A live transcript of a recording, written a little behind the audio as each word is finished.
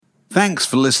Thanks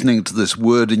for listening to this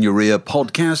Word in Your Ear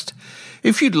podcast.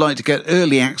 If you'd like to get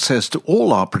early access to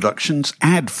all our productions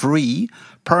ad-free,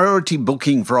 priority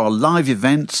booking for our live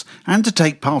events, and to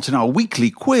take part in our weekly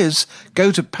quiz,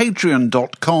 go to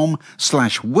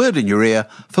patreon.com/wordinyourear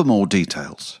for more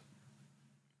details.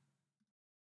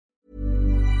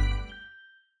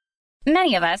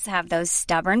 Many of us have those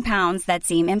stubborn pounds that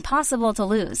seem impossible to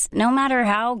lose, no matter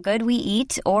how good we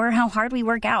eat or how hard we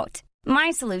work out.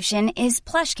 My solution is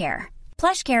PlushCare.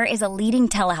 PlushCare is a leading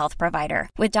telehealth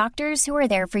provider with doctors who are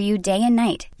there for you day and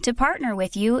night to partner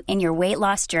with you in your weight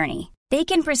loss journey. They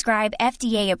can prescribe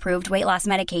FDA-approved weight loss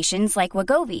medications like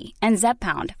Wegovy and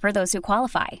Zepbound for those who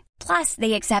qualify. Plus,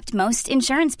 they accept most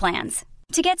insurance plans.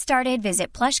 To get started,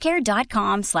 visit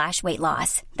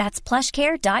plushcare.com/weightloss. That's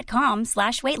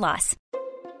plushcare.com/weightloss.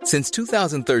 Since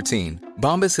 2013,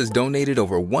 Bombas has donated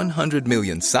over 100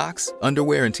 million socks,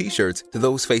 underwear, and T-shirts to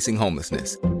those facing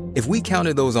homelessness. If we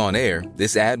counted those on air,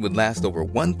 this ad would last over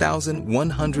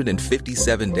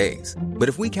 1,157 days. But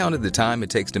if we counted the time it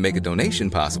takes to make a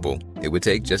donation possible, it would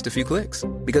take just a few clicks.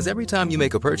 Because every time you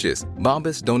make a purchase,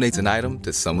 Bombas donates an item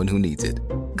to someone who needs it.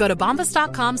 Go to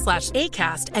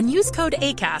bombas.com/ACAST and use code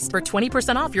ACAST for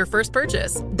 20% off your first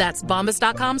purchase. That's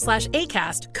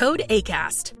bombas.com/ACAST, code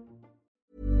ACAST.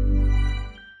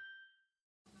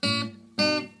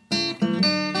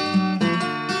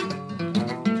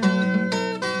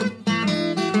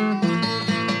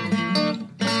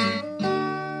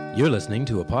 You're listening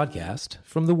to a podcast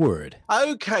from The Word.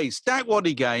 Okay, Stack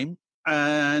Waddy game,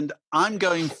 and I'm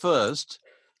going first.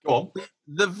 Go on.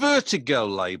 The Vertigo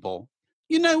label.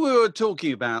 You know, we were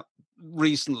talking about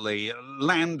recently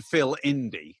landfill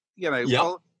indie.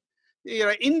 Well,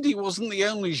 indie wasn't the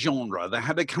only genre that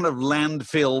had a kind of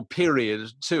landfill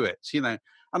period to it. And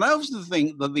I often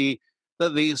think that the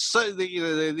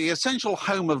essential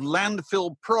home of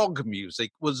landfill prog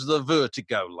music was the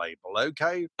Vertigo label.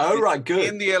 Okay. Oh, right, good.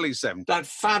 In the early 70s. That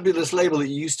fabulous label that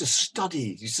you used to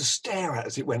study, used to stare at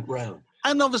as it went round.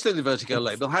 And obviously the Vertigo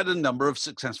label had a number of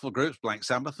successful groups, Black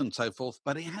Sabbath and so forth,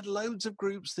 but it had loads of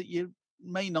groups that you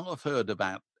may not have heard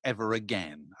about ever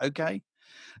again, okay?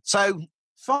 So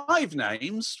 5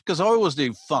 names, because I always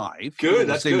do 5. Good,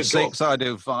 that's good. 6, I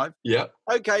do 5. Yeah.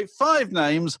 Okay, 5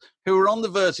 names who were on the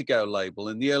Vertigo label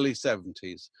in the early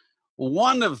 70s.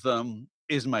 One of them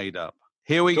is made up.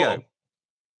 Here we go.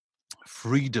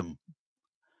 Freedom.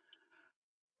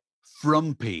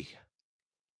 Frumpy.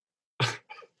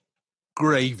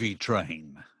 Gravy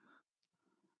Train,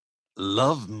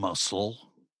 Love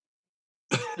Muscle,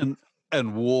 and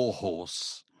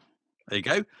Warhorse. There you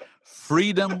go.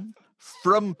 Freedom,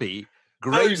 Frumpy,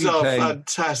 Gravy Those are Train,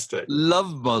 fantastic.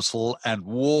 Love Muscle, and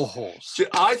Warhorse.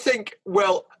 I think,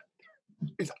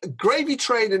 Gravy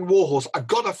Train and Warhorse, I've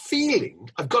got a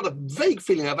vague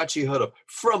feeling I've actually heard of.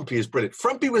 Frumpy is brilliant.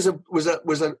 Frumpy was a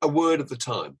word of the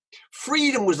time.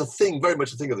 Freedom was very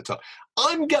much a thing of the time.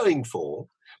 I'm going for,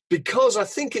 because I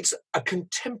think it's a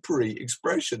contemporary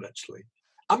expression, actually,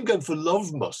 I'm going for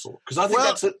Love Muscle, because I think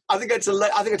it's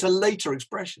a later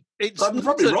expression. I'm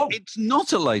probably wrong. It's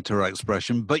not a later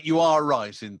expression, but you are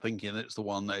right in thinking it's the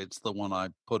one I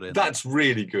put in. That's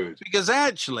really good. Because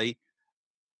actually,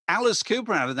 Alice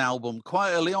Cooper had an album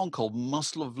quite early on called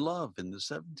Muscle of Love in the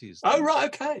 70s. Oh,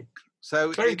 right, okay.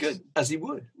 So very good, as he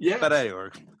would. Yeah. But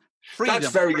anyway, Freedom.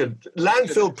 That's very good.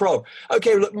 Landfill prog.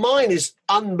 Okay, look, mine is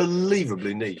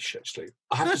unbelievably niche, actually.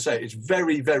 I have to say, it's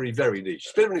very, very, very niche.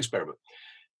 It's a bit of an experiment.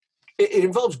 It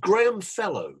involves Graham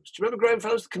Fellows. Do you remember Graham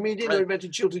Fellows, the comedian who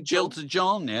invented Jilted John? Jilted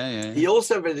John, yeah. He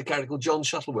also invented a character called John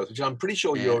Shuttleworth, which I'm pretty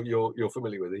sure you're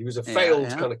familiar with. He was a failed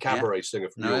kind of cabaret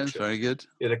singer from Yorkshire. It's very good.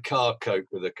 In a car coat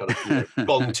with a kind of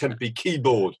Bon Tempi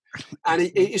keyboard.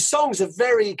 And his songs are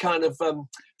very kind of,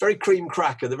 very cream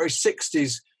cracker. They're very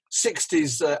 60s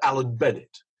Alan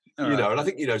Bennett. And I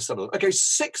think you know some of them. Okay,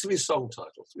 6 of his song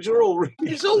titles, which are all really...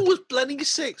 It's always blending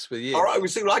 6 with you. All right, I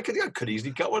could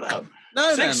easily cut one out.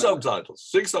 Six song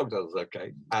titles,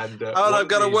 okay. And I've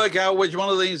got to work out which one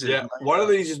of these is. Yeah, one of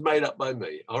these is made up by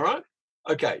me, all right?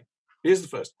 Okay, here's the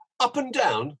first. Up and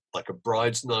down like a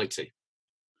bride's nightie.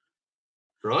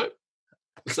 Right?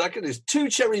 The second is 2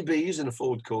 cherry bees in a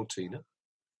Ford Cortina.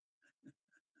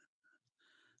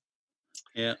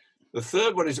 Yeah. The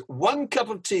third one is 1 cup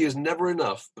of tea is never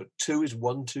enough, but 2 is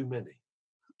 1 too many.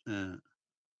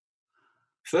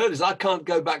 Third is I can't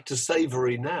go back to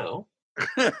savoury now.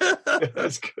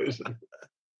 That's good.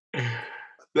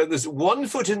 Then there's 1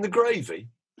 foot in the gravy,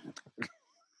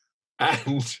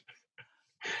 and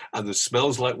the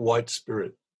smells like white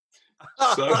spirit.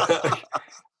 So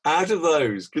out of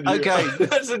those, can you? Okay,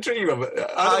 that's a tricky one.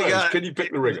 Can you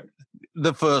pick the ringer?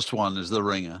 The first one is the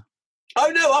ringer.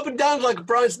 Oh no, Up and Down Like a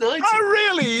Bride's Night. Oh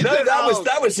really? No,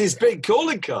 that was his big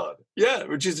calling card. Yeah,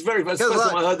 which is that's the first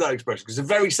time I heard that expression, because it's a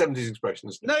very 70s expression,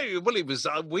 isn't it? No, well, it was.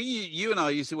 You and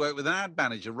I used to work with an ad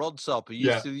manager, Rod Sopp, who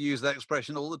used to use that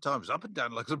expression all the time. It's up and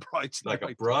down like a bride's night.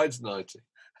 Like a bride's night.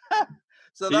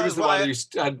 So he was the one who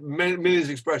had millions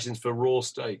of expressions for raw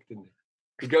steak, didn't he?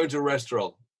 He'd go into a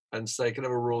restaurant and say, "Can I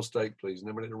have a raw steak, please?" And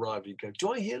then when it arrived, he'd go,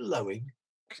 "Do I hear lowing?"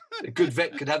 A good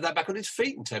vet could have that back on his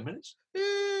feet in 10 minutes.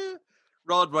 Yeah.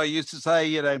 Rodway used to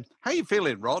say, "How you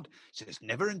feeling, Rod?" He says,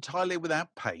 "Never entirely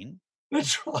without pain."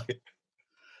 That's right.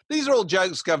 These are all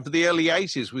jokes come from the early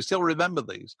 80s. We still remember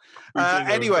these.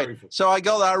 Anyway, so I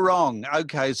got that wrong.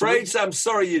 Okay. So I'm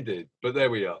sorry you did, but there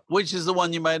we are. Which is the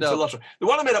one you made up? The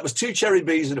one I made up was 2 cherry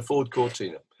Bs and a Ford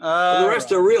Cortina. And the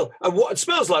rest are real. And what it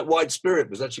smells like white spirit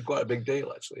was actually quite a big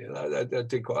deal, actually. I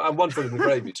did quite. And One Foot in the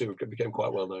Gravy, too. It became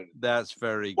quite well known. That's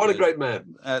very good. What a great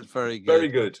man. That's very good. Very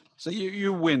good. So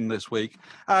you win this week.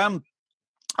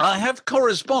 I have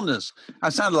correspondence. I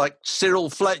sound like Cyril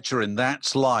Fletcher in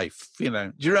That's Life. Do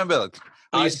you remember that?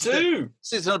 I do.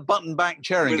 Sit in a button-back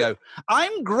chair and go,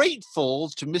 "I'm grateful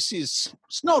to Mrs.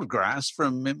 Snodgrass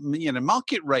from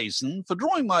Market Raisin for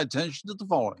drawing my attention to the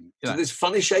following." To this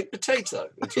funny-shaped potato.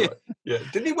 That's right. Yeah.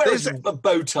 Didn't he wear a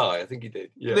bow tie? I think he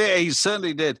did. Yeah, he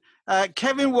certainly did.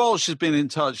 Kevin Walsh has been in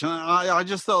touch, and I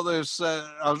just thought I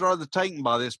was rather taken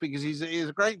by this because he's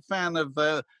a great fan of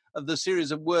the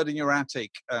series of Word in Your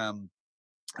Attic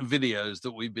videos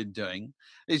that we've been doing.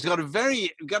 He's got a very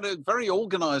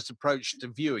organised approach to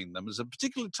viewing them. There's a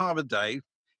particular time of day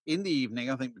in the evening,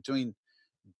 I think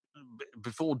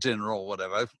before dinner or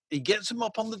whatever. He gets them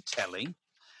up on the telly,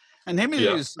 and him and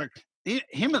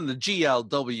the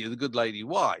GLW, the good lady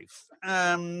wife,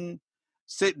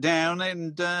 sit down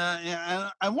and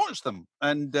watch them.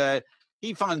 And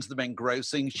he finds them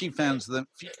engrossing. She finds the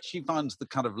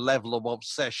kind of level of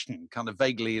obsession kind of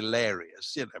vaguely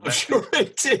hilarious. I'm sure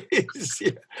it is. Yeah.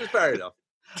 It's fair enough.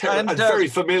 And very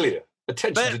familiar.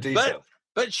 Attention to detail.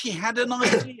 But she had an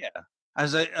idea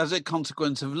as a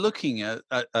consequence of looking at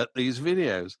these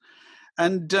videos,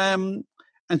 and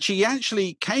she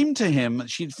actually came to him.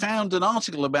 She'd found an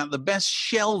article about the best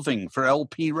shelving for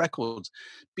LP records,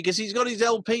 because he's got his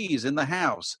LPs in the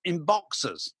house in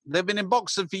boxes. They've been in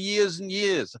boxes for years and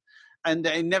years, and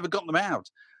they never got them out.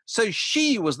 So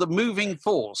she was the moving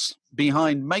force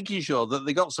behind making sure that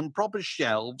they got some proper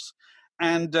shelves,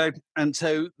 and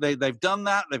so they've done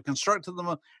that. They've constructed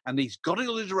them, and he's got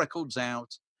all his records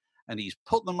out, and he's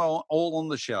put them all on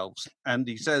the shelves. And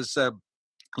he says,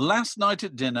 "Last night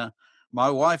at dinner, my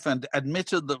wife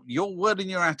admitted that your Word in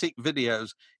Your Attic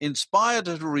videos inspired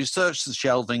her to research the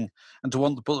shelving and to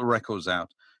want to put the records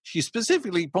out. She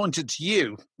specifically pointed to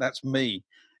you," that's me,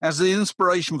 "as the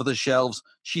inspiration for the shelves.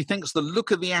 She thinks the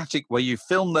look of the attic where you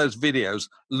film those videos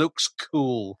looks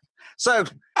cool." So,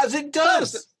 as it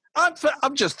does.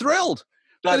 I'm just thrilled.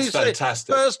 That's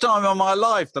fantastic. First time in my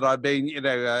life that I've been,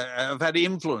 I've had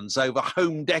influence over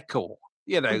home decor.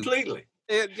 Completely.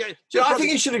 I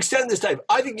think you should extend this, Dave.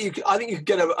 I think you could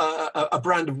get a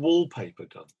brand of wallpaper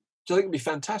done. So I think it'd be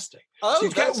fantastic. So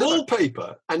you get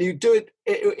wallpaper and you do it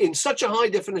in such a high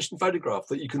definition photograph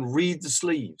that you can read the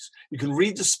sleeves. You can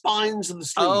read the spines of the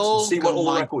sleeves and see what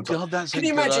all the records are. Can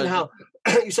you imagine how,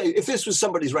 you say, if this was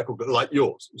somebody's record, like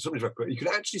yours, somebody's record, you could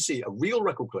actually see a real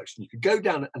record collection. You could go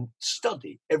down and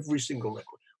study every single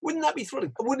record. Wouldn't that be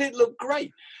thrilling? Wouldn't it look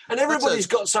great? And everybody's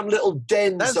got some little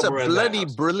den somewhere. That's a bloody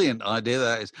brilliant idea,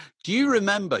 that is. Do you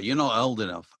remember, you're not old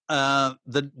enough,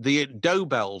 the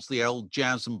Dobells, the old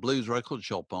jazz and blues record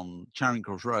shop on Charing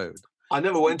Cross Road? I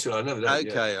never went to it. I never did.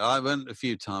 Okay, I went a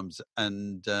few times,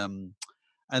 and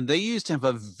they used to have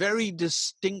a very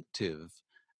distinctive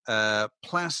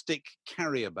plastic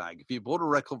carrier bag. If you bought a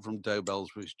record from Dobells,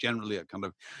 which was generally a kind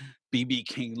of B.B.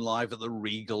 King Live at the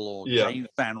Regal or James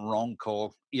Van Ronk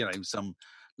or some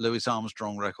Louis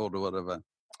Armstrong record or whatever,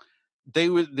 they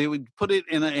would put it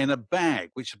in a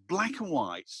bag which is black and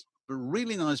white, but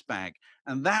really nice bag,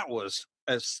 and that was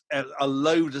a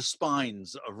load of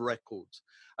spines of records.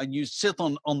 And you sit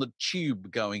on the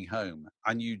tube going home,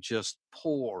 and you just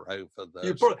pour over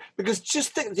those. Because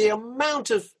just think the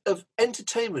amount of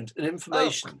entertainment and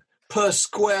information per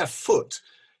square foot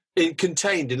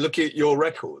contained in looking at your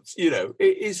records. It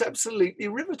is absolutely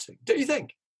riveting, don't you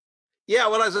think? Yeah,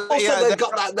 well, they've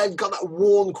got that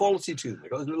worn quality to them. They've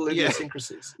got little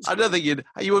idiosyncrasies. I don't think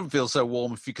you wouldn't feel so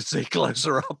warm if you could see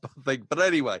closer up, I think. But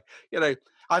anyway,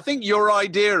 I think your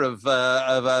idea of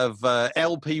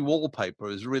LP wallpaper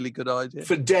is a really good idea.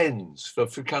 For dens, for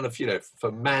kind of,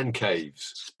 for man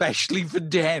caves. Especially for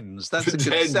dens. That's a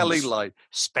good selling line.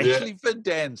 Especially for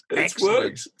dens.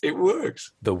 Excellent. It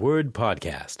works. The Word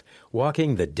Podcast,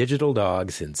 walking the digital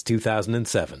dog since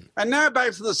 2007. And now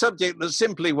back to the subject that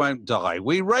simply won't die.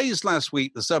 We raised last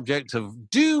week the subject of,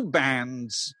 do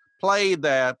bands play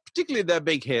particularly their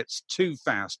big hits, too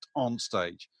fast on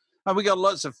stage? And we got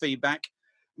lots of feedback.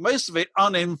 Most of it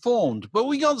uninformed, but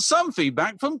we got some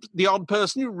feedback from the odd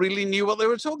person who really knew what they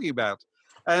were talking about.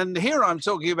 And here I'm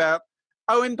talking about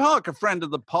Owen Park, a friend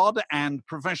of the pod and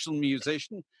professional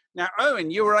musician. Now, Owen,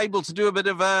 you were able to do a bit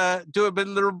of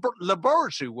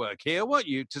laboratory work here, weren't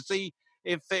you, to see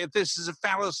if this is a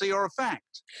fallacy or a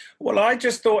fact? Well, I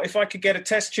just thought if I could get a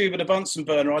test tube and a Bunsen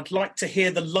burner, I'd like to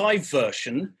hear the live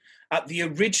version at the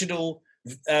original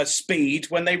speed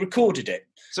when they recorded it.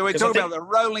 So we're talking about the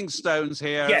Rolling Stones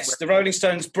here. Yes, the Rolling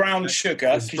Stones' Brown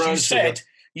Sugar. Because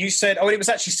you said, it was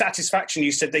actually Satisfaction.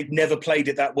 You said they'd never played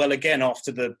it that well again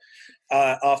after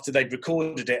they'd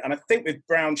recorded it. And I think with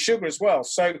Brown Sugar as well.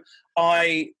 So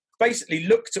I basically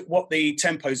looked at what the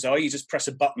tempos are. You just press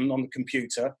a button on the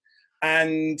computer.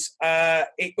 And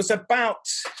it was about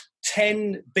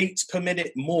 10 beats per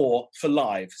minute more for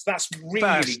live. So that's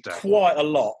really quite a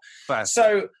lot.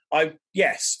 Faster.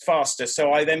 Faster.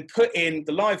 So I then put in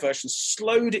the live version,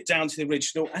 slowed it down to the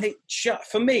original, and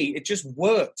for me, it just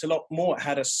worked a lot more. It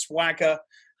had a swagger.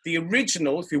 The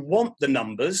original, if you want the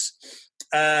numbers,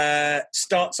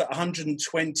 starts at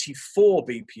 124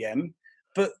 BPM,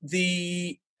 but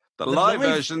the live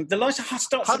version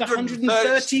starts at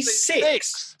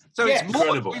 136. So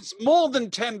it's more than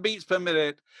 10 beats per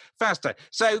minute faster.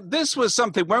 So this was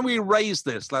something, when we raised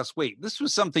this last week, this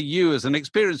was something you as an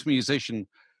experienced musician,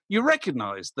 you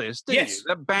recognized this, didn't you?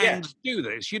 That bands do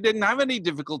this. You didn't have any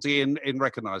difficulty in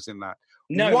recognizing that.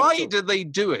 No. Why do they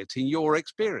do it in your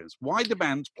experience? Why do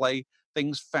bands play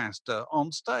things faster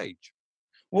on stage?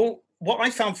 Well, what I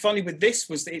found funny with this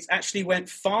was that it actually went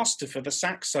faster for the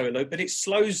sax solo, but it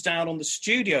slows down on the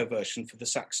studio version for the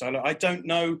sax solo. I don't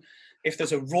know if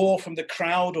there's a roar from the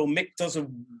crowd or Mick does a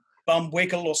bum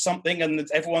wiggle or something and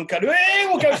everyone kind of, hey,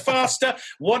 we'll go faster.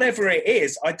 Whatever it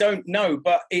is, I don't know.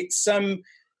 But it's,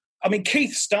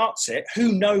 Keith starts it.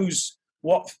 Who knows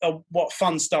what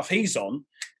fun stuff he's on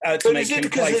to make him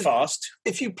play fast.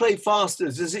 If you play faster,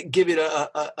 does it give it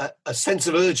a sense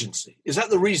of urgency? Is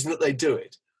that the reason that they do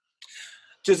it?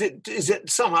 Does it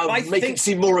somehow make it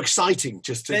seem more exciting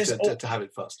just to have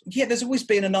it faster? Yeah, there's always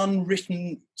been an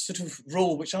unwritten sort of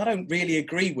rule, which I don't really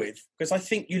agree with, because I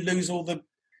think you lose all the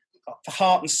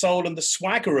heart and soul and the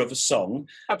swagger of a song.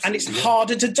 Absolutely, and it's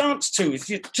harder to dance to. If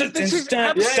you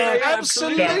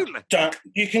absolutely,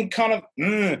 you can kind of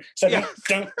and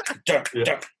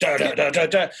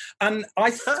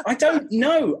I don't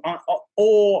know,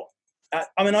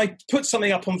 I put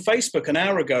something up on Facebook an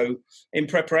hour ago in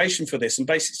preparation for this and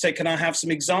basically said, can I have some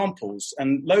examples?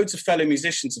 And loads of fellow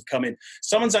musicians have come in.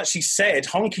 Someone's actually said,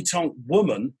 Honky Tonk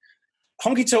Woman,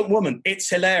 it's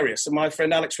hilarious. And my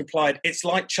friend Alex replied, it's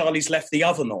like Charlie's left the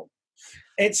oven on.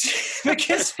 It's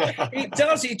because it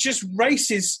does, it just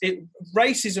races and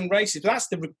races. But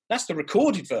that's the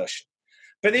recorded version.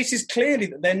 But this is clearly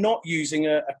that they're not using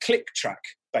a click track,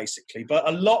 basically. But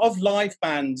a lot of live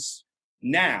bands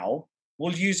now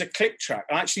will use a click track.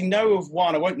 I actually know of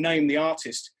one, I won't name the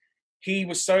artist. He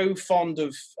was so fond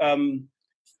of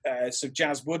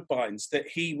Jazz Woodbines that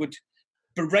he would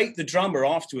berate the drummer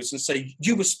afterwards and say,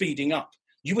 you were speeding up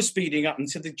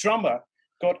until the drummer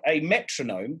got a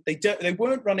metronome. They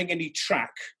weren't running any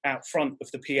track out front of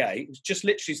the PA. It was just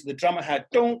literally, so the drummer had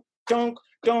donk, donk,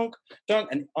 donk, donk.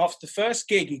 And after the first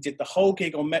gig, he did the whole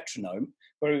gig on metronome,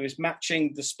 where he was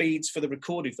matching the speeds for the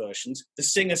recorded versions. The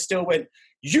singer still went,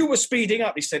 you were speeding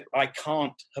up. He said, I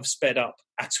can't have sped up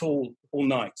at all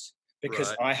night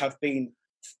because I have been,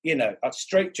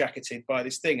 straitjacketed by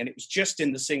this thing. And it was just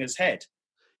in the singer's head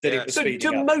that it was speeding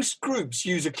up. Do most groups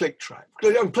use a click track?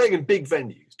 I'm playing in big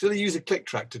venues. Do they use a click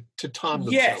track to time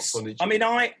themselves on each? I mean,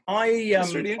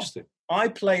 that's really interesting. I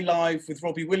play live with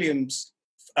Robbie Williams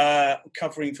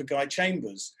covering for Guy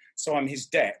Chambers. So I'm his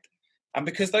dep. And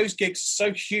because those gigs are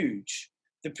so huge,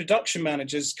 the production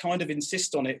managers kind of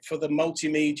insist on it for the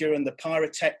multimedia and the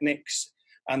pyrotechnics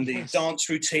and the dance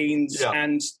routines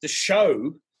and the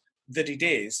show that it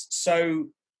is. So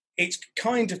it's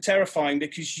kind of terrifying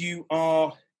because you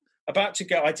are about to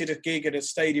go. I did a gig at a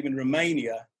stadium in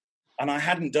Romania and I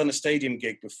hadn't done a stadium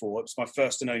gig before. It was my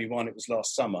first and only one. It was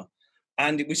last summer.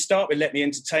 And we start with Let Me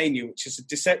Entertain You, which is a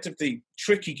deceptively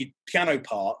tricky piano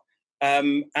part.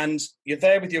 And you're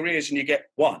there with your ears and you get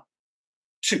 1,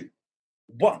 2,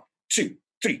 1, 2,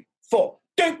 3, 4,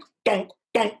 donk, donk,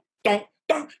 donk, donk,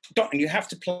 donk, donk, and you have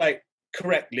to play it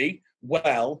correctly,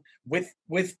 well, with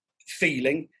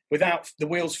feeling, without the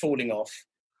wheels falling off,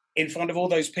 in front of all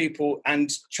those people,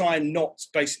 and try and not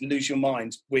basically lose your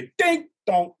mind with ding,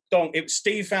 donk, donk. It was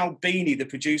Steve Albini, the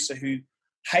producer, who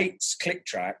hates click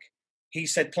track. He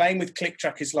said playing with click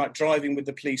track is like driving with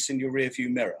the police in your rearview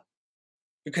mirror,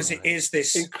 because it is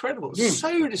this incredible,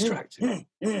 so distracting,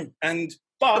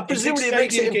 But presumably it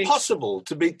makes it impossible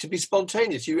to be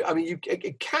spontaneous.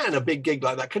 It can, a big gig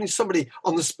like that. Can somebody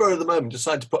on the spur of the moment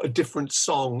decide to put a different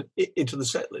song into the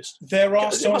set list? There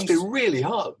are songs. It must be really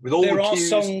hard with all the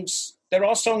cues. There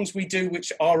are songs we do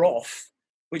which are off,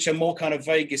 which are more kind of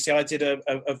Vegas. I did a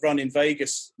run in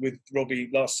Vegas with Robbie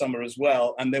last summer as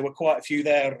well, and there were quite a few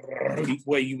there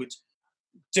where you would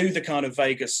do the kind of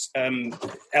Vegas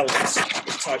Elvis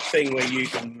type thing where you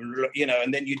can,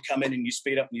 and then you'd come in and you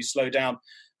speed up and you slow down.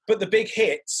 But the big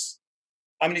hits,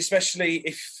 especially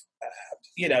if,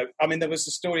 there was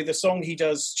the story, the song he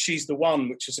does, She's the One,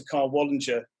 which is a Carl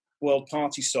Wallinger World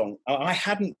Party song. I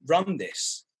hadn't run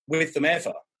this with them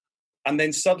ever. And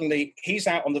then suddenly he's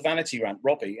out on the Vanity Rant,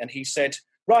 Robbie, and he said,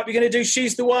 right, we're going to do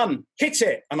She's the One, hit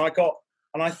it. And I thought,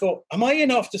 am I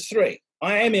in after 3?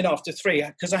 I am in after 3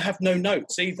 because I have no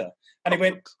notes either. And he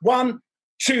went 1,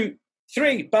 2,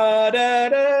 3,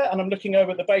 ba-da-da, and I'm looking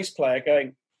over at the bass player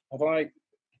going,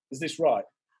 is this right?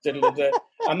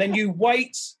 And then you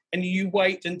wait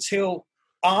until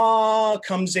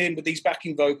comes in with these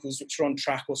backing vocals which are on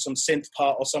track or some synth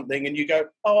part or something, and you go,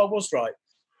 I was right.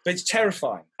 But it's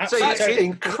terrifying. That's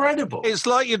incredible. It's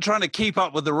like you're trying to keep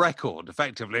up with the record,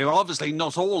 effectively. Obviously,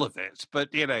 not all of it, but,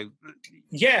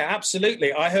 Yeah,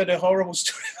 absolutely. I heard a horrible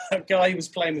story about a guy who was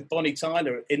playing with Bonnie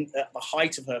Tyler at the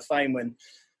height of her fame when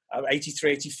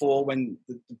 83, 84, when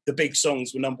the big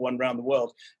songs were number 1 around the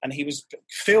world. And he was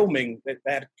filming, they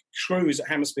had a cruise at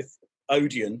Hammersmith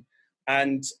Odeon,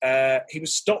 and he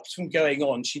was stopped from going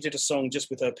on. She did a song just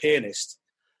with her pianist.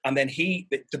 And then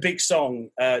the big song,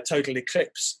 Total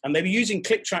Eclipse, and they were using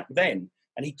click track then,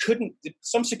 and he couldn't,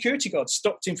 some security guard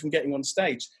stopped him from getting on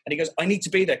stage, and he goes, I need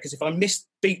to be there, because if I miss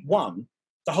beat 1,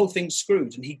 the whole thing's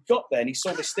screwed. And he got there, and he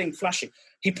saw this thing flashing.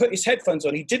 He put his headphones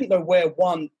on, he didn't know where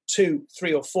 1, 2,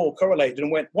 3, or 4 correlated,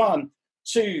 and went 1,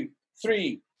 2,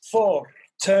 3, 4,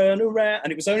 turn around,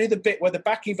 and it was only the bit where the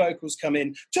backing vocals come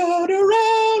in, turn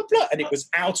around, and it was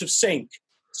out of sync.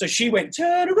 So she went,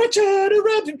 turn around,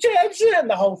 and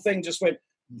the whole thing just went,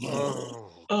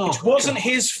 which wasn't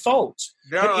his fault.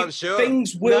 No, I'm sure.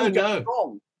 Things will go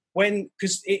wrong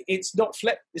because it's not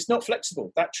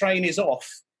flexible. That train is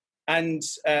off and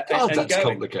that's going.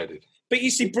 Complicated. But you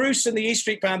see, Bruce and the E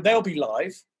Street Band, they'll be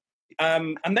live,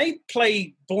 and they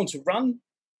play Born to Run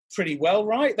pretty well,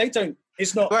 right? They don't.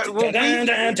 It's not. We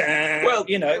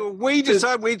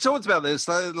decided. We talked about this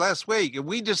last week, and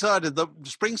we decided that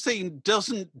Springsteen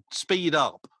doesn't speed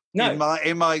up. No,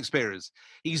 in my experience,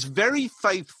 he's very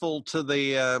faithful to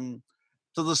the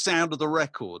sound of the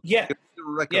record. Yeah,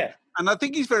 yeah, and I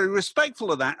think he's very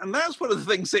respectful of that. And that's one of the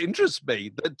things that interests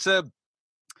me. That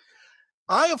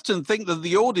I often think that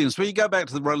the audience, when you go back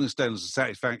to the Rolling Stones,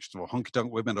 Satisfaction, or Honky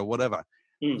Tonk Women, or whatever.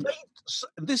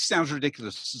 This sounds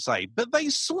ridiculous to say, but they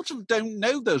sort of don't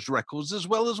know those records as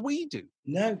well as we do.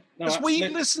 No, because we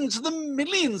listen to them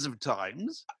millions of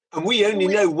times. And we only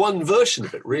know one version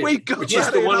of it, really, which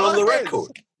is the one on the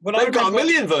record. Well, they've got a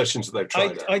million versions that they've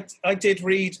tried. I did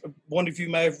read, one of you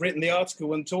may have written the article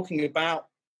when talking about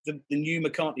the new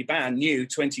McCartney band,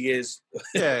 20 years.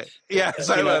 Yeah.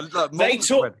 So they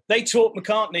taught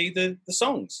McCartney the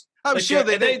songs. I'm sure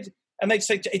they did. And they'd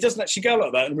say, it doesn't actually go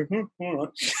like that. And we'd all right.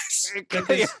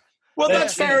 Well,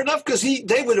 that's fair enough, because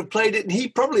they would have played it, and he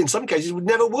probably, in some cases,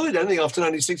 never would. Anything after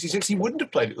 1966, he wouldn't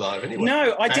have played it live anyway.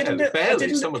 No, I did a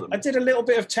little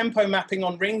bit of tempo mapping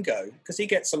on Ringo, because he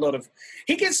gets a lot of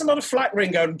flack,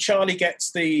 Ringo, and Charlie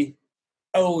gets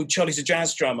Charlie's a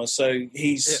jazz drummer, so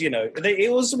he's,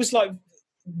 it was like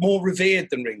more revered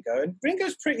than Ringo, and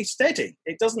Ringo's pretty steady.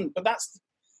 It doesn't, but that's,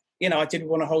 I didn't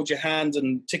want to hold your hand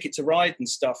and Ticket to Ride and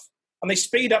stuff. And they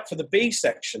speed up for the B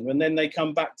section, and then they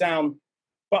come back down.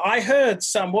 But I heard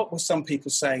what were some people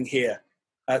saying here?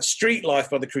 Street Life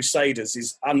by the Crusaders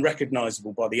is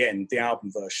unrecognisable by the end, the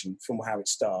album version, from how it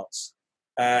starts.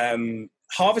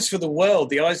 Harvest for the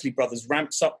World, the Isley Brothers,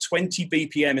 ramps up 20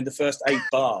 BPM in the first 8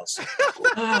 bars.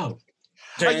 Wow.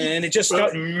 And it just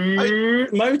got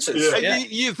motors. Yeah.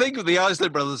 You think of the Isley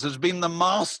Brothers as being the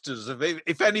masters of it.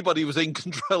 If anybody was in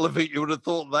control of it, you would have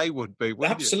thought they would be.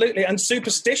 Absolutely. And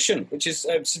Superstition, which is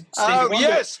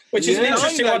which is an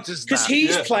interesting one, because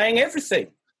he's playing everything.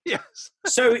 Yes.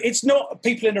 So it's not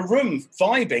people in a room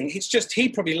vibing. It's just he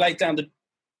probably laid down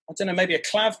I don't know, maybe a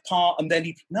clav part, and then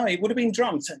it would have been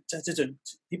drums.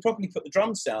 He probably put the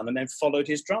drums down and then followed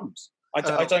his drums. I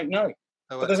don't know.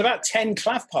 But there's about 10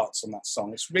 clav parts on that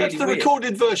song. It's really That's the weird.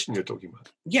 Recorded version you're talking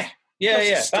about. Yeah.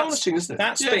 That's astonishing, isn't it?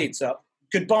 That speeds up.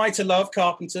 Goodbye to Love,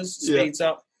 Carpenters, speeds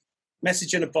up.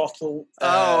 Message in a Bottle.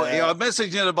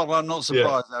 Message in a Bottle, I'm not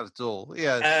surprised at all.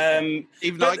 Yeah.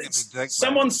 Even I can detect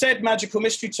someone said Magical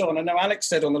Mystery Tour, and I know Alex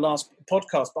said on the last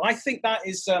podcast, but I think that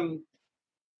is...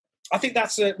 I think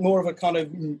that's more of a kind of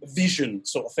vision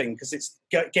sort of thing, because it's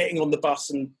getting on the bus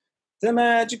and the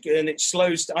magic, and it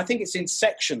slows. I think it's in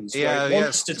sections. Where it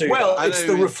wants to do. Well, that. it's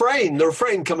the refrain. The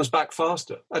refrain comes back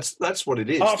faster. That's what it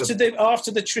is. After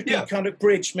the trippy kind of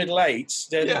bridge, middle eight.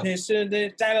 I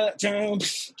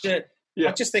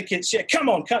just think it's come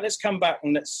on, let's come back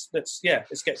and let's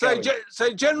get going.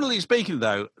 So generally speaking,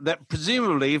 though, that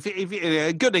presumably, if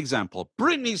a good example,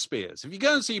 Britney Spears. If you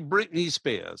go and see Britney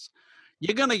Spears,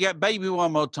 you're going to get Baby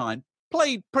One More Time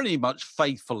played pretty much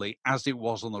faithfully as it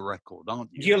was on the record,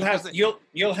 aren't you?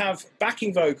 You'll have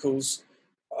backing vocals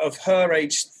of her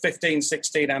age 15,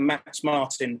 16 and Max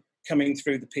Martin coming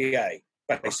through the PA,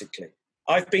 basically.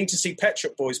 I've been to see Pet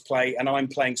Shop Boys play, and I'm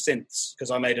playing synths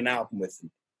because I made an album with them,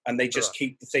 and they just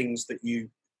keep the things that you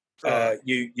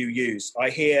use. I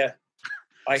hear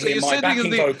my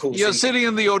backing vocals. You're sitting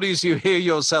in the audience, you hear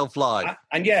yourself live.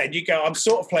 And you go, I'm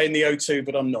sort of playing the O2,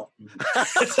 but I'm not.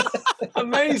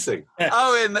 Amazing.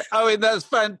 Owen, that's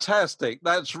fantastic.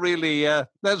 That's really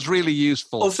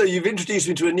useful. Also, you've introduced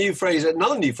me to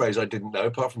another new phrase I didn't know,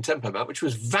 apart from Tempo Map, which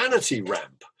was vanity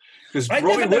ramp. Because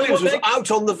Robbie Williams was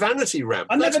out on the vanity ramp.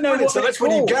 I never know what that's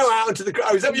when you go out into the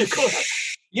crowd. Is that what you call it?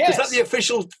 Yes. Is that the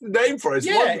official name for it?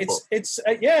 It's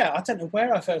I don't know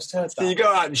where I first heard that. So you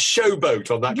go out and showboat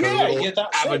on that kind of little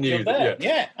avenue.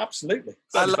 Yeah, absolutely.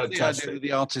 I love the idea of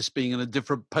the artist being in a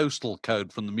different postal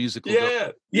code from the musical.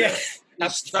 Yeah.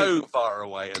 That's so far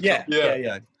away. Yeah.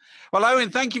 Well, Owen,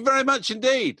 thank you very much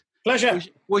indeed. Pleasure.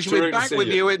 We shall be back with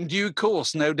you in due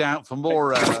course, no doubt, for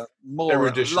more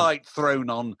light thrown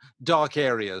on dark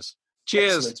areas.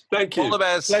 Cheers. Excellent. Thank you. All the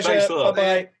best. Pleasure. Thanks a lot.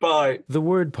 Bye-bye. Bye. The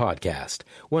Word Podcast,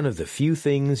 one of the few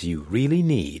things you really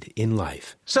need in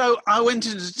life. So I went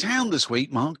into town this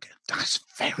week, Mark. That's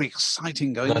very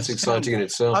exciting going. That's exciting in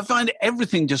itself. I find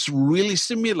everything just really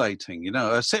stimulating. You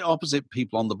know, I sit opposite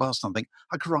people on the bus and I think,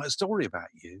 I could write a story about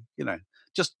you, you know,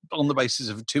 just on the basis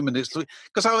of 2 minutes.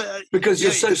 Because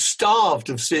you're so starved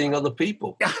of seeing other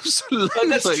people. Absolutely.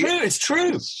 And that's true. It's true.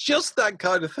 It's just that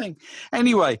kind of thing.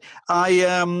 Anyway,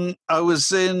 I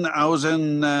was in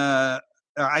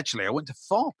actually I went to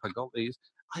FOP. I got these.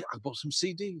 I bought some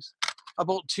CDs. I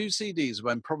bought 2 CDs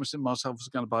when promising myself I was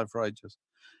going to buy for ages.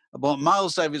 I bought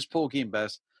Miles Davis, Porgy and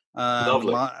Bess.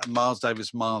 Lovely. Miles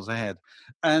Davis, Miles Ahead.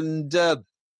 And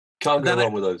can't go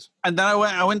wrong with those. And then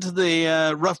I went to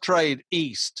the Rough Trade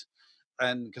East,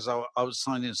 and because I was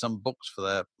signing some books for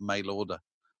their mail order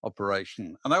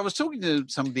operation, and I was talking to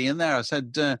somebody in there. I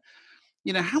said,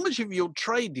 how much of your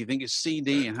trade do you think is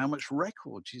CD and how much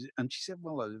record? And she said,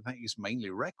 well, I think it's mainly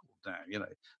record now.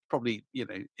 Probably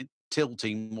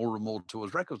tilting more and more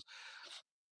towards records.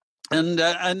 And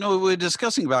we were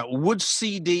discussing about, would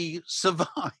CD survive?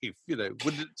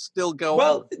 Would it still go on?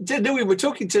 Well, we were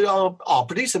talking to our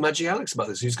producer, Magic Alex, about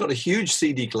this, who's got a huge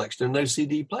CD collection and no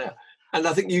CD player. And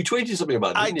I think you tweeted something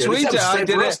about it. I did it.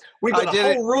 We've got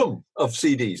a whole room of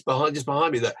CDs behind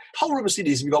me there. Whole room of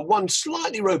CDs. We've got one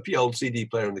slightly ropey old CD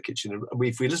player in the kitchen. And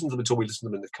if we listen to them at all, we listen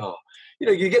to them in the car.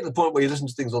 You get to the point where you listen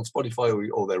to things on Spotify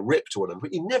or they're ripped or whatever,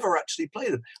 but you never actually play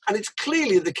them. And it's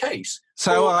clearly the case.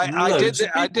 So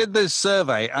I did this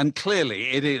survey, and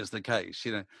clearly it is the case.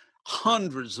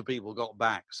 Hundreds of people got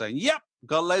back saying, yep,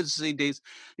 got loads of CDs.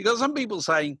 You got some people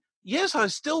saying, yes, I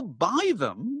still buy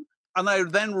them, and I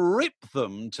then rip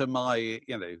them to my,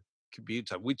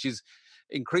 computer, which is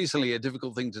increasingly a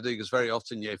difficult thing to do because very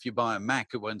often, if you buy a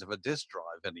Mac, it won't have a disk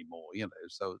drive anymore.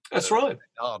 So that's right.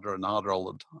 Harder and harder all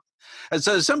the time. And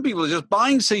so some people are just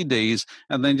buying CDs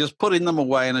and then just putting them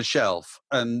away in a shelf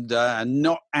and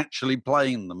not actually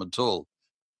playing them at all.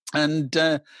 And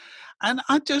I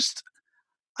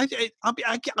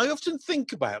often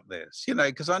think about this,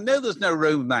 because I know there's no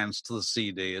romance to the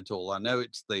CD at all. I know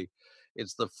it's the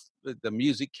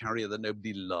music carrier that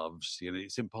nobody loves.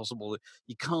 It's impossible.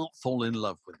 You can't fall in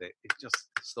love with it.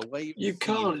 It's the way you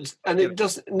can't. And it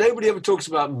does. Nobody ever talks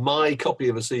about my copy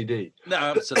of a CD. No,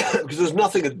 absolutely. Because there's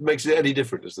nothing that makes it any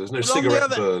different. There's no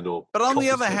cigarette burn or. But on the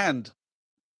other hand,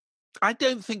 I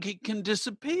don't think it can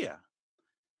disappear,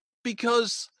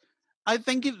 because I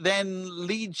think it then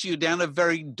leads you down a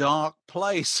very dark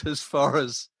place as far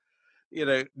as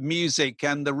music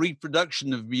and the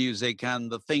reproduction of music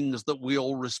and the things that we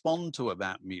all respond to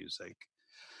about music,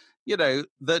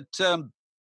 that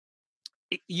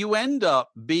you end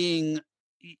up being,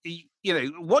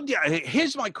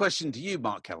 here's my question to you,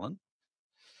 Mark Ellen.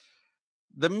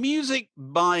 The music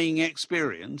buying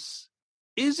experience,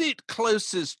 is it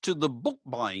closest to the book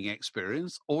buying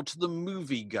experience or to the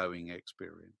movie going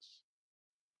experience?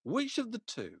 Which of the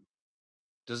two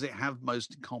does it have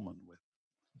most in common with?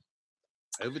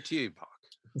 Over to you, Mark.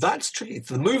 That's tricky.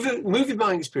 The movie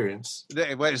buying experience.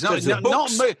 Well, it's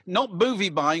not movie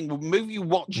buying, movie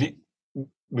watching.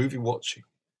 Movie watching.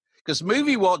 Because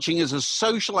movie watching is a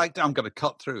social act. I'm going to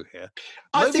cut through here.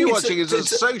 Movie watching is a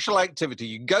social activity.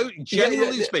 You go,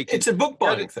 generally speaking. It's a book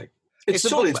buying thing. It's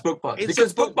book buying.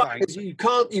 Because book buying is you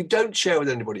don't share with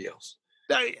anybody else.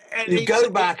 You go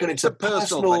back and it's a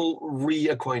personal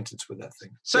reacquaintance with that thing.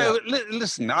 So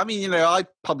listen, I mean, I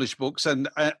publish books and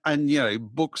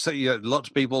books that lots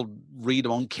of people read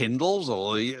them on Kindles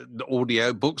or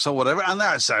audio books or whatever, and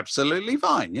that's absolutely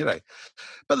fine,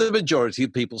 But the majority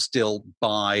of people still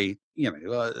buy,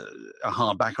 a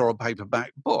hardback or a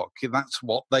paperback book. That's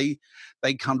what they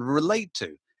kind of relate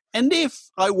to. And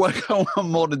if I woke up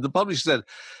one morning, the publisher said,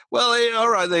 well, all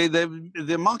right,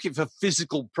 the market for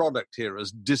physical product here has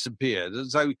disappeared.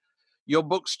 And so your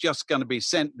book's just going to be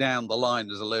sent down the line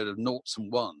as a load of noughts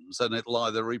and ones, and it'll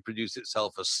either reproduce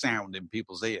itself as sound in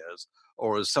people's ears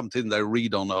or as something they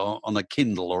read on a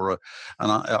Kindle or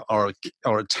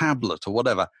a tablet or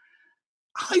whatever.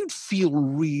 I'd feel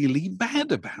really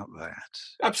bad about that.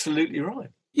 Absolutely right.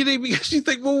 Because you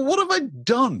think, well, what have I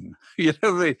done?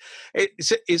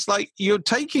 It's like you're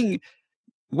taking,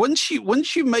 once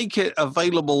you make it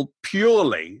available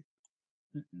purely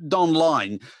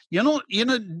online, you're not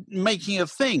making a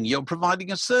thing. You're providing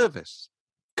a service.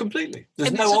 Completely.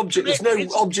 There's no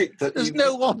object there. There's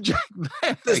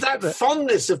that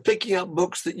fondness of picking up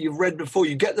books that you've read before.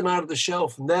 You get them out of the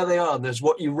shelf, and there they are. And there's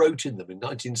what you wrote in them in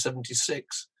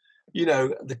 1976.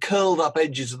 The curled up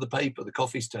edges of the paper, the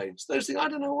coffee stains, those things, I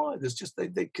don't know why. There's just,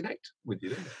 they connect with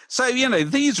you, don't they? So,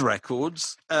 these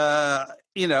records, I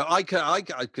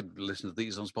could listen to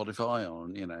these on Spotify,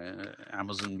 on,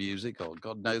 Amazon Music or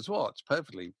God knows what. It's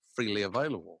perfectly freely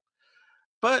available.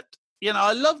 But,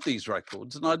 I love these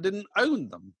records and I didn't own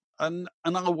them. And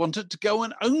I wanted to go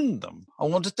and own them. I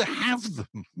wanted to have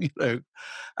them,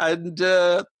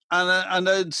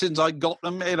 And since I got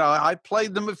them, I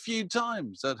played them a few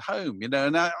times at home,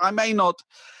 and I may not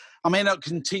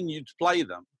continue to play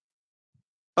them,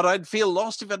 but I'd feel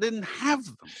lost if I didn't have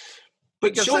them.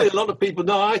 But surely a lot of people,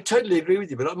 no, I totally agree with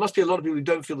you, but it must be a lot of people who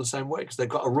don't feel the same way because they've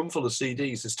got a room full of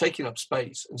CDs that's taking up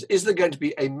space. And is there going to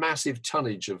be a massive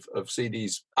tonnage of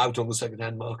CDs out on the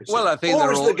second-hand market? Well, I think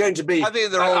there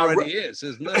already is,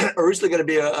 isn't there? Or is there going to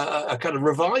be a kind of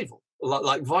revival?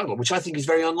 Like vinyl, which I think is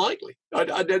very unlikely. I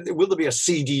don't. Will there be a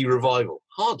CD revival?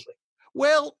 Hardly.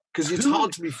 Well, because it's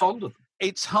hard to be fond of them.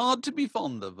 It's hard to be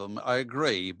fond of them, I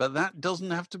agree, but that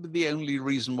doesn't have to be the only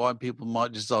reason why people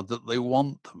might decide that they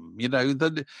want them.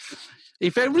 That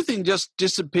if everything just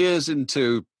disappears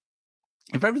if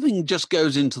everything just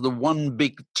goes into the one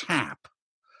big tap,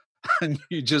 and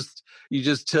you just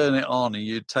turn it on and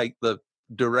you take the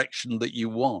direction that you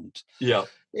want. Yeah.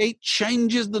 It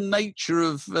changes the nature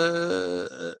of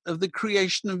the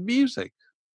creation of music,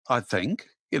 I think,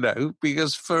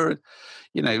 because for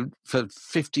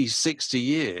 50, 60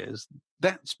 years,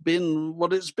 that's been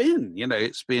what it's been.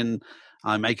 It's been,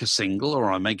 I make a single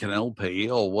or I make an LP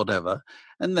or whatever.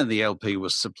 And then the LP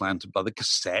was supplanted by the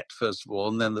cassette, first of all,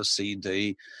 and then the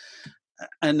CD.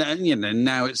 And then,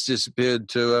 now it's disappeared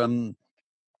to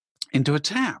into a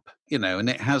tap. And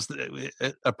it has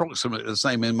approximately the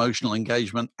same emotional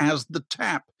engagement as the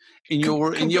tap in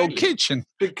your kitchen.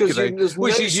 Because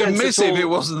which you miss if it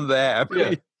wasn't there.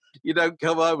 But you don't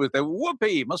come over with it.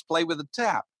 Whoopee, you must play with the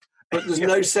tap. But there's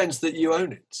no sense that you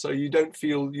own it, so you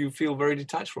feel very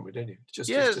detached from it, don't you? It's just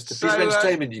a piece of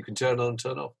entertainment you can turn on and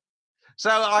turn off.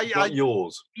 So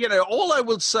yours. All I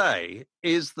will say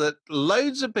is that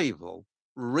loads of people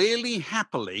really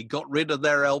happily got rid of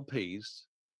their LPs.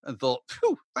 And thought,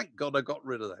 phew, thank God I got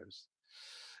rid of those.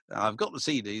 I've got the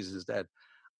CDs instead.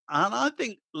 And I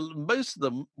think most of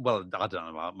them, well, I don't know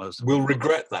about most of them. Will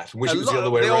regret that. Wish it was the other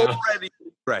way around. Already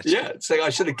regret it. Yeah, saying I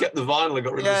should have kept the vinyl and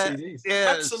got rid of the CDs.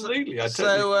 Yeah, absolutely.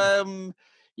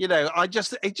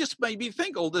 It just made me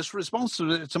think all this response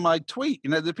to my tweet.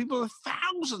 The people have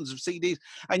thousands of CDs.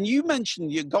 And you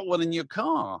mentioned you got one in your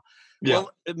car. Yeah.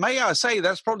 Well, may I say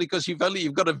that's probably because you've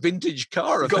got a vintage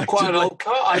car. You've got quite an old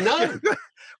car, I know.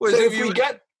 So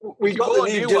We got the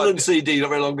new Dylan CD not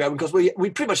very long ago because we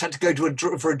pretty much had to go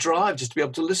for a drive just to be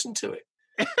able to listen to it.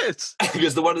 Yes.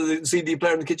 Because the one of the CD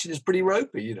player in the kitchen is pretty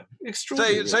ropey,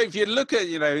 Extraordinary. So if you look at,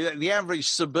 the average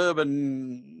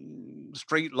suburban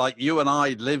street like you and I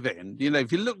live in,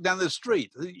 if you look down the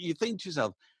street, you think to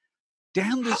yourself,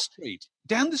 down the street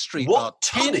what are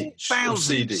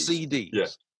 10,000 CDs. Yeah.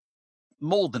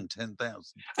 More than 10,000.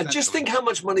 And just think how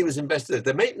much money was invested.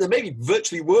 They may be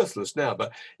virtually worthless now,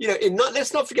 but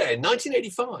let's not forget, in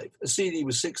 1985, a CD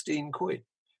was 16 quid.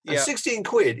 And 16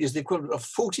 quid is the equivalent of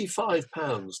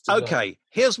 £45 today. Okay,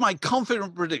 here's my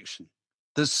confident prediction.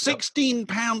 The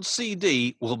 £16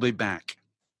 CD will be back.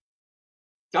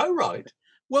 Oh, right.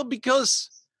 Well, because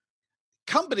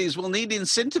companies will need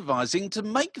incentivizing to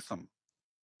make them,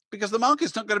 because the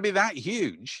market's not going to be that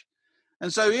huge.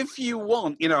 And so if you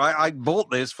want, I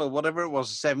bought this for whatever it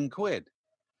was, 7 quid.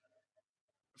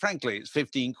 Frankly, it's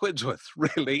 15 quid's worth,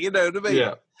 really, you know what I mean?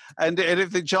 Yeah. And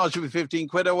if they charged me 15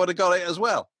 quid, I would have got it as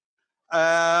well.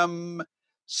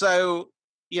 So,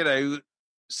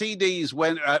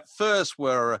 CDs at first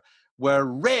were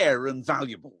rare and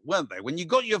valuable, weren't they? When you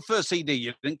got your first CD,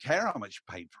 you didn't care how much you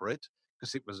paid for it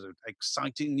because it was an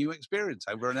exciting new experience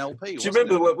over an LP. Do you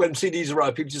remember when CDs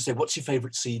arrived, people just say, what's your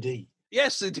favourite CD?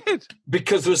 Yes, they did.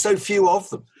 Because there were so few of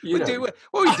them. We did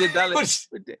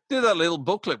that little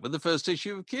booklet with the first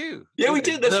issue of Q. Yeah, we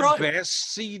did. That's right. The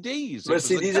best CDs.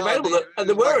 Best CDs available. And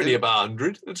there were only about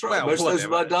 100. That's right. Most of those were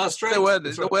by Dire Straits.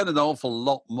 There weren't an awful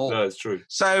lot more. No, it's true.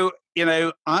 So,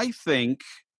 I think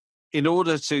in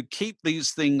order to keep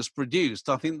these things produced,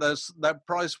 I think that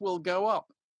price will go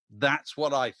up. That's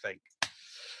what I think.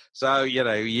 So,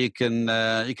 you can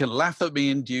laugh at me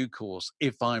in due course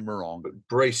if I'm wrong. But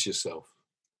brace yourself.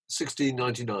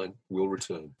 $16.99 will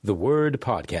return. The Word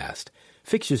Podcast.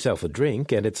 Fix yourself a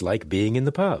drink and it's like being in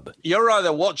the pub. You're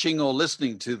either watching or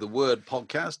listening to The Word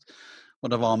Podcast,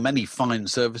 one of our many fine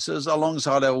services,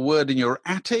 alongside our Word in Your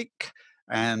Attic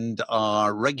and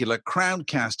our regular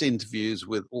Crowdcast interviews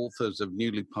with authors of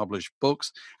newly published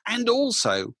books, and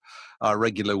also our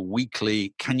regular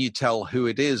weekly Can You Tell Who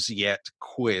It Is Yet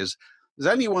quiz.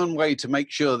 There's only one way to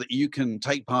make sure that you can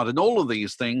take part in all of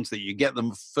these things, that you get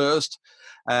them first,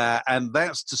 and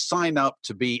that's to sign up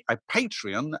to be a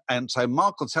Patreon. And so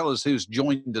Mark will tell us who's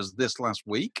joined us this last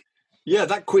week. Yeah,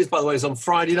 that quiz, by the way, is on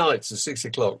Friday nights at 6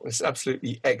 o'clock. It's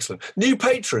absolutely excellent. New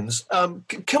patrons,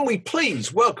 can we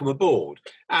please welcome aboard?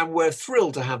 And we're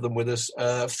thrilled to have them with us.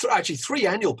 Actually, 3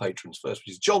 annual patrons first,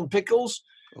 which is John Pickles,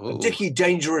 Dickie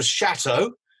Dangerous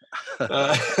Chateau,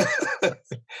 and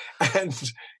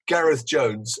Gareth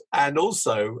Jones, and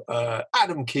also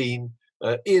Adam Keane,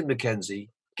 Ian McKenzie,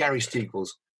 Gary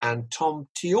Steagles, and Tom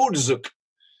Teorzuk.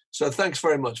 So thanks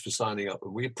very much for signing up,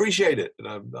 and we appreciate it. And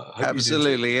I hope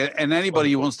absolutely. And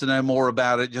anybody who wants to know more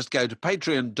about it, just go to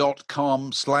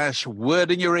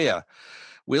patreon.com/word in your ear.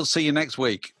 We'll see you next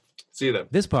week. See you then.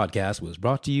 This podcast was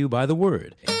brought to you by The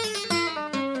Word.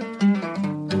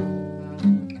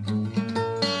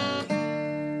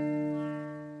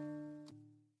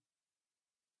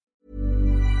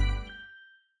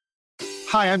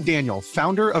 Hi, I'm Daniel,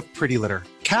 founder of Pretty Litter.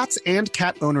 Cats and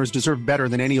cat owners deserve better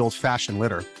than any old-fashioned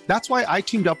litter. That's why I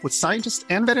teamed up with scientists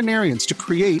and veterinarians to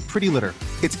create Pretty Litter.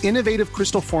 Its innovative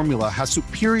crystal formula has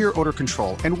superior odor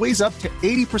control and weighs up to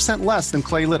 80% less than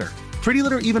clay litter. Pretty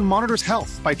Litter even monitors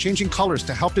health by changing colors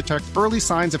to help detect early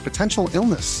signs of potential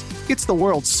illness. It's the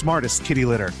world's smartest kitty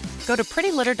litter. Go to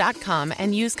prettylitter.com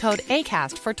and use code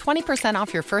ACAST for 20%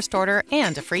 off your first order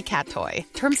and a free cat toy.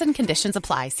 Terms and conditions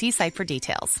apply. See site for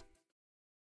details.